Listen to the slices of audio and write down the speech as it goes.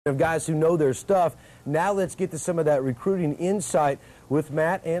of guys who know their stuff. Now let's get to some of that recruiting insight with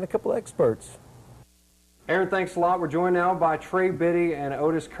Matt and a couple experts. Aaron, thanks a lot. We're joined now by Trey, Biddy, and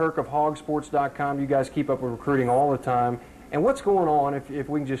Otis Kirk of hogsports.com. You guys keep up with recruiting all the time. And what's going on, if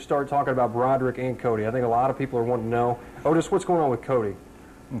we can just start talking about Broderick and Cody? I think a lot of people are wanting to know. Otis, what's going on with Cody?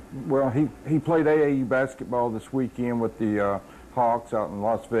 Well, he played AAU basketball this weekend with the Hawks out in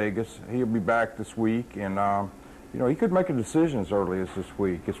Las Vegas. He'll be back this week, and you know, he could make a decision as early as this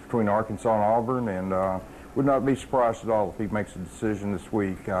week. It's between Arkansas and Auburn, and would not be surprised at all if he makes a decision this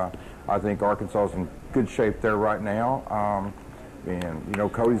week. I think Arkansas is in good shape there right now. And, you know,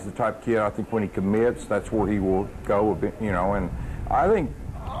 Cody's the type of kid, I think when he commits, that's where he will go, you know. And I think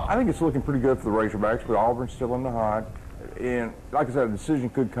it's looking pretty good for the Razorbacks, but Auburn's still in the hunt. And like I said, a decision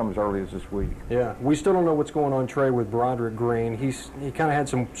could come as early as this week. Yeah, we still don't know what's going on, Trey, with Broderick Green. He kind of had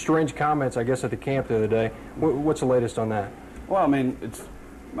some strange comments, I guess, at the camp the other day. What's the latest on that? Well, I mean, it's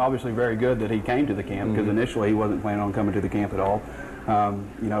obviously very good that he came to the camp, because initially he wasn't planning on coming to the camp at all.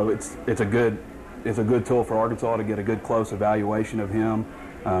 You know, it's a good tool for Arkansas to get a good close evaluation of him.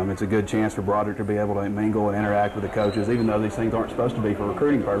 It's a good chance for Broderick to be able to mingle and interact with the coaches, even though these things aren't supposed to be for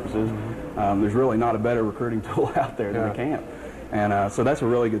recruiting purposes. There's really not a better recruiting tool out there than the camp. And so that's a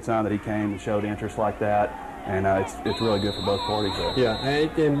really good sign that he came and showed interest like that. And it's really good for both parties there. Yeah,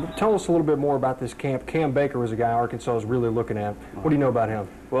 and tell us a little bit more about this camp. Cam Baker was a guy Arkansas is really looking at. What do you know about him?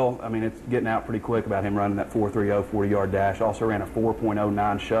 Well, I mean, it's getting out pretty quick about him running that 4.30 40-yard dash. Also ran a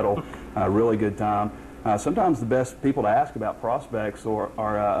 4.09 shuttle, really good time. Sometimes the best people to ask about prospects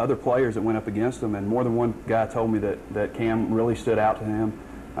are other players that went up against him, and more than one guy told me that Cam really stood out to him.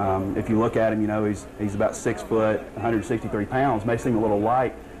 If you look at him, you know, he's about 6 foot, 163 pounds, may seem a little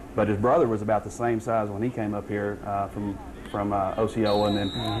light, but his brother was about the same size when he came up here from Osceola, and then,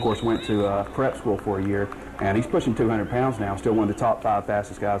 of course, went to prep school for a year. And he's pushing 200 pounds now, still one of the top 5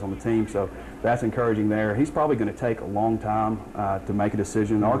 fastest guys on the team, so that's encouraging there. He's probably going to take a long time to make a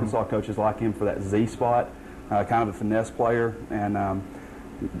decision. Arkansas coaches like him for that Z spot, kind of a finesse player, and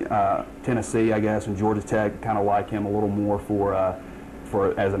Tennessee, I guess, and Georgia Tech kind of like him a little more for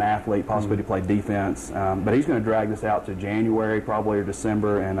as an athlete, possibly to play defense. But he's going to drag this out to January, probably, or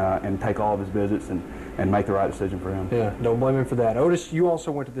December, and take all of his visits and make the right decision for him. Yeah, don't blame him for that. Otis, you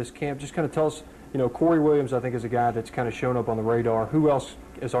also went to this camp. Just kind of tell us, you know, Corey Williams, I think, is a guy that's kind of shown up on the radar. Who else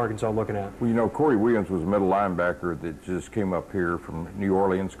is Arkansas looking at? Well, you know, Corey Williams was a middle linebacker that just came up here from New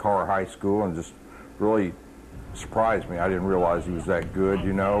Orleans, Carr High School, and just really surprised me. I didn't realize he was that good,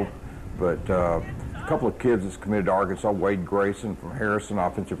 you know. But a couple of kids that's committed to Arkansas, Wade Grayson from Harrison,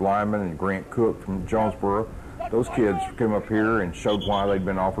 offensive lineman, and Grant Cook from Jonesboro. Those kids came up here and showed why they'd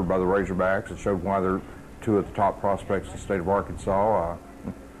been offered by the Razorbacks and showed why they're 2 of the top prospects in the state of Arkansas.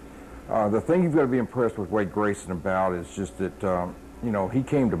 The thing you've got to be impressed with Wade Grayson about is just that, you know, he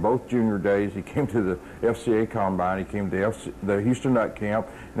came to both junior days. He came to the FCA Combine. He came to the Houston Nut Camp.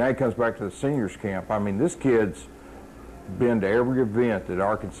 Now he comes back to the seniors camp. I mean, this kid's been to every event that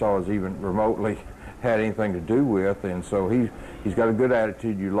Arkansas has even remotely had anything to do with, and so he's got a good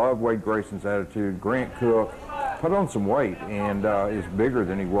attitude. You love Wade Grayson's attitude. Grant Cook put on some weight and is bigger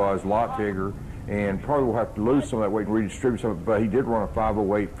than he was, a lot bigger, and probably will have to lose some of that weight and redistribute some of it, but he did run a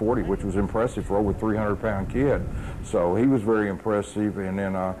 5.08 which was impressive for over 300-pound kid. So he was very impressive. And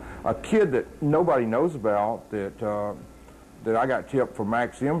then a kid that nobody knows about that I got tipped for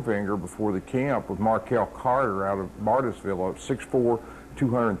Max Imfinger before the camp with Markel Carter out of Bartlesville, a 6'4",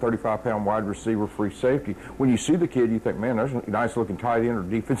 235-pound wide receiver, free safety. When you see the kid, you think, man, there's a nice-looking tight end or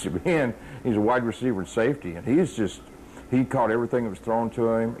defensive end. He's a wide receiver and safety, and he caught everything that was thrown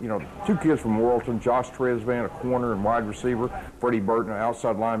to him. You know, 2 kids from Morrilton, Josh Tresvan, a corner and wide receiver, Freddie Burton, an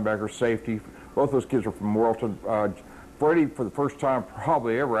outside linebacker, safety. Both those kids are from Morrilton. Freddie, for the first time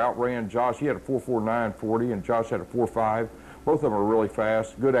probably ever, outran Josh. He had a 4.49 40, and Josh had a 4.5. Both of them are really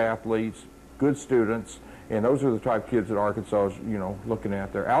fast, good athletes, good students, and those are the type of kids that Arkansas is, you know, looking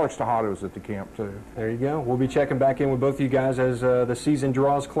at there. Alex Tejada is at the camp, too. There you go. We'll be checking back in with both of you guys as the season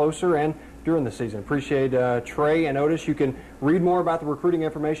draws closer and during the season. Appreciate Trey and Otis. You can read more about the recruiting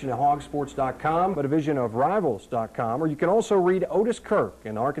information at hogsports.com, a division of rivals.com, or you can also read Otis Kirk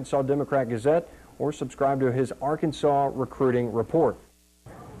in the Arkansas Democrat-Gazette or subscribe to his Arkansas Recruiting Report.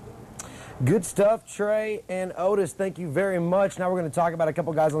 Good stuff, Trey and Otis. Thank you very much. Now we're going to talk about a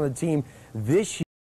couple guys on the team this year.